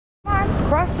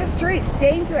Cross the street, it's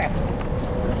dangerous.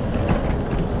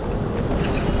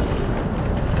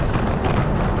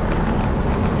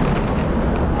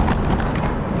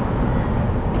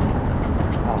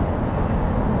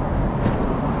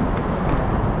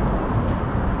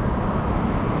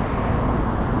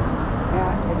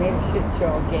 Shit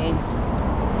show again.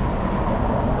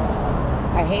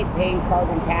 I hate paying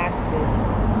carbon taxes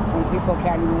when people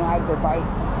can't even ride their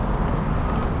bikes.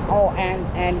 Oh,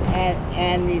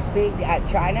 and these big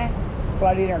China is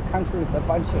flooding our country with a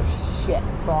bunch of shit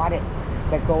products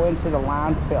that go into the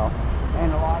landfill,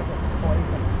 and a lot of it's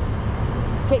poison.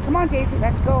 Okay, come on, Daisy,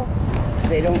 let's go.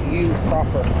 They don't use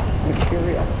proper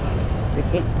material. They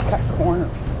can't cut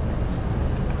corners.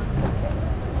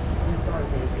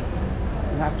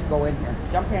 Have to go in here.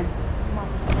 Jump in. Come on.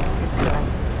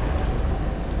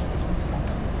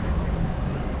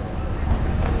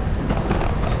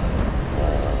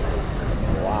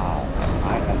 Wow.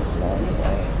 I am blown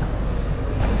away.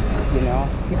 You know,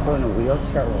 people in a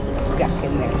wheelchair will be stuck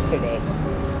in there today.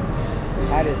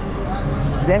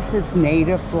 This is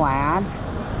native land.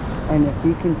 And if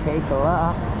you can take a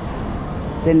look,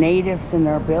 the natives in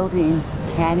their building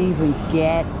can't even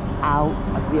get out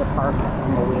of the apartment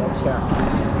from a wheelchair.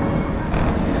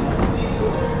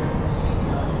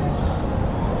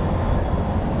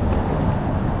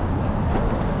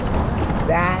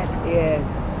 That is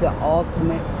the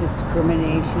ultimate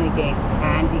discrimination against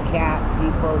handicapped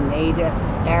people,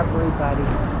 natives, everybody.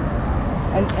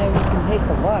 And you can take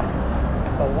a look.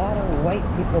 There's a lot of white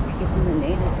people keeping the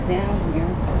natives down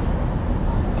here.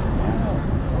 Oh.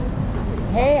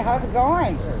 Hey, how's it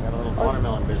going?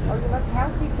 Watermelon business. Oh, you look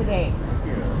healthy today. Thank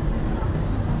you.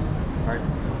 Pardon?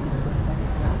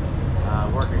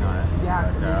 Working on it. Yeah,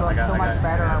 you look so much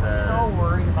better. I was so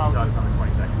worried about detox on the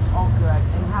 22nd. Oh, good.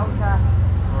 And how's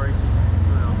Tori, she's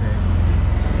doing okay.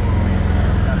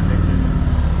 Got addicted from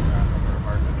her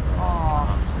apartment, so on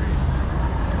the street. She's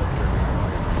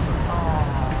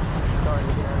sorry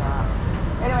to hear that.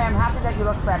 Anyway, I'm happy that you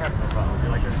look better. No problem. Would you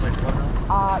like to slide the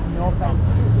watermelon? No thanks.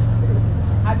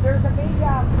 There's a big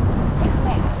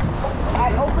picnic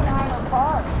at Oppenheimer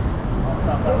Park.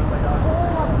 There's full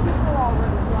of people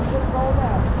already, so I'm going to go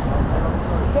there.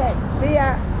 Okay, see ya.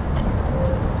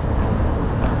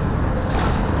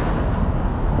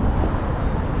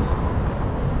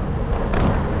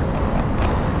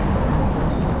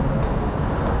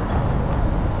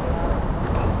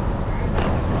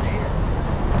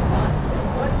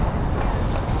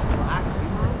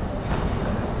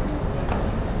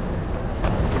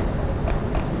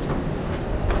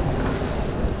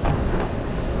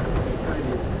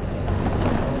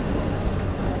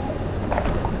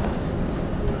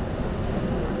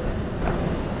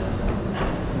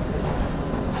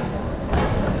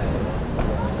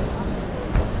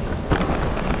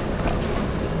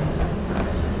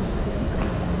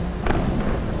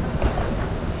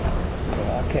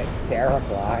 Sarah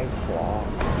Bly's blog.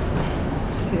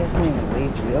 She doesn't even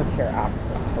leave wheelchair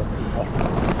access for people.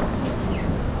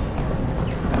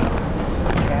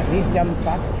 Yeah, these dumb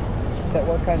fucks that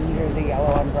work under the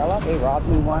yellow umbrella, they robbed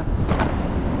me once.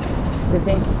 They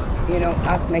think, you know,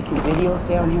 us making videos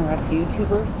down here, us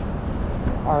YouTubers,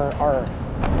 are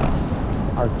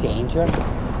dangerous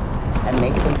and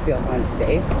make them feel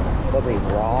unsafe. Well, they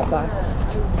rob us,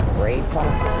 rape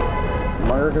us,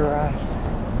 murder us,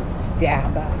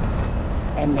 stab us,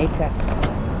 and make us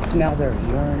smell their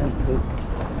urine and poop.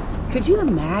 Could you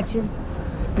imagine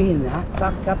being that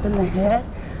fucked up in the head?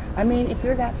 I mean, if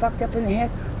you're that fucked up in the head,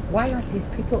 why aren't these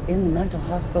people in the mental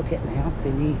hospital getting the help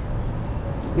they need?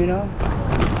 You know?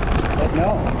 But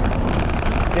no.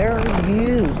 They're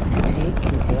used to take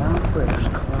you down to British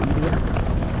Columbia,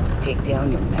 take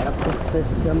down your medical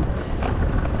system.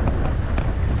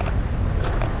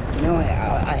 You know,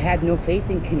 I had no faith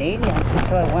in Canadians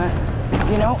until I went,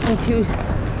 you know, into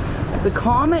the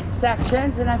comment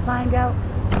sections and I find out,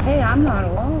 hey, I'm not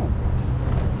alone.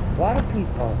 A lot of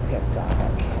people are pissed off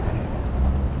at Canada.